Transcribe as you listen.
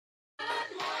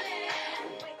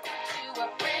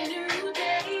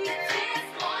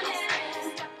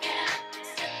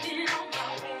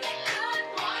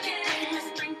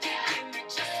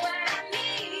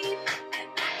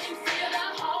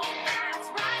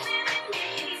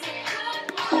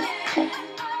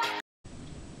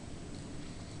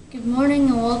Good morning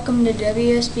and welcome to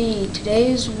WSBE. Today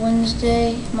is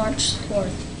Wednesday, March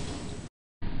 4th.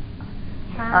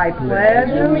 I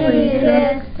pledge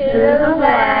allegiance to the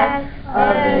flag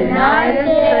of the United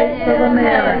States of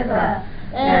America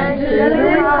and to the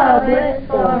republic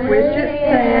for which it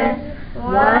stands,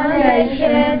 one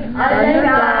nation, under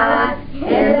God,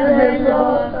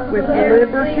 indivisible, with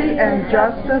liberty and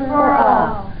justice for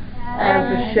all.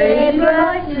 As a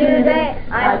shameless student,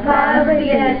 I promise to be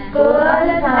at school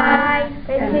on time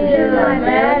and to do my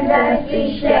best to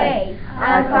be safe.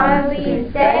 I promise to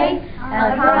be safe.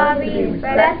 I promise to be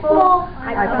respectful.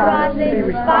 I promise to be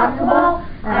responsible.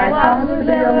 And I promise to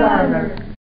be a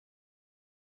learner.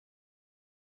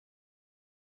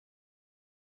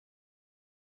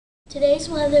 Today's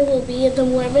weather will be in the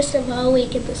warmest of all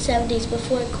week in the 70s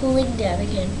before cooling down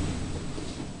again.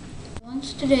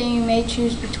 Lunch today you may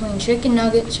choose between chicken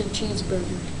nuggets or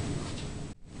cheeseburgers.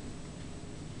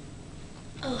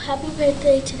 Oh, happy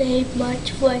birthday today,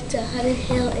 March 4th, to Hunter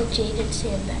Hill and Jaden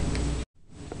Sandbeck.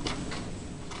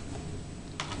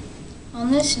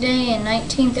 On this day in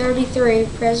 1933,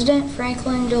 President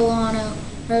Franklin Delano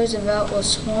Roosevelt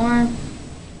was sworn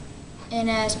in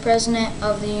as President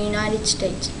of the United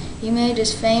States. He made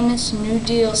his famous New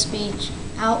Deal speech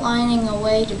outlining a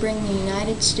way to bring the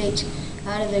United States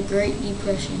out of the Great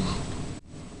Depression.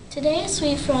 Today is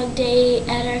Sweet Frog Day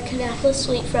at our Kannapolis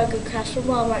Sweet Frog across from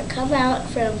Walmart. Come out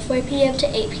from 4 p.m. to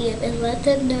 8 p.m. and let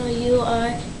them know you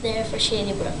are there for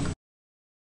Shady Brook.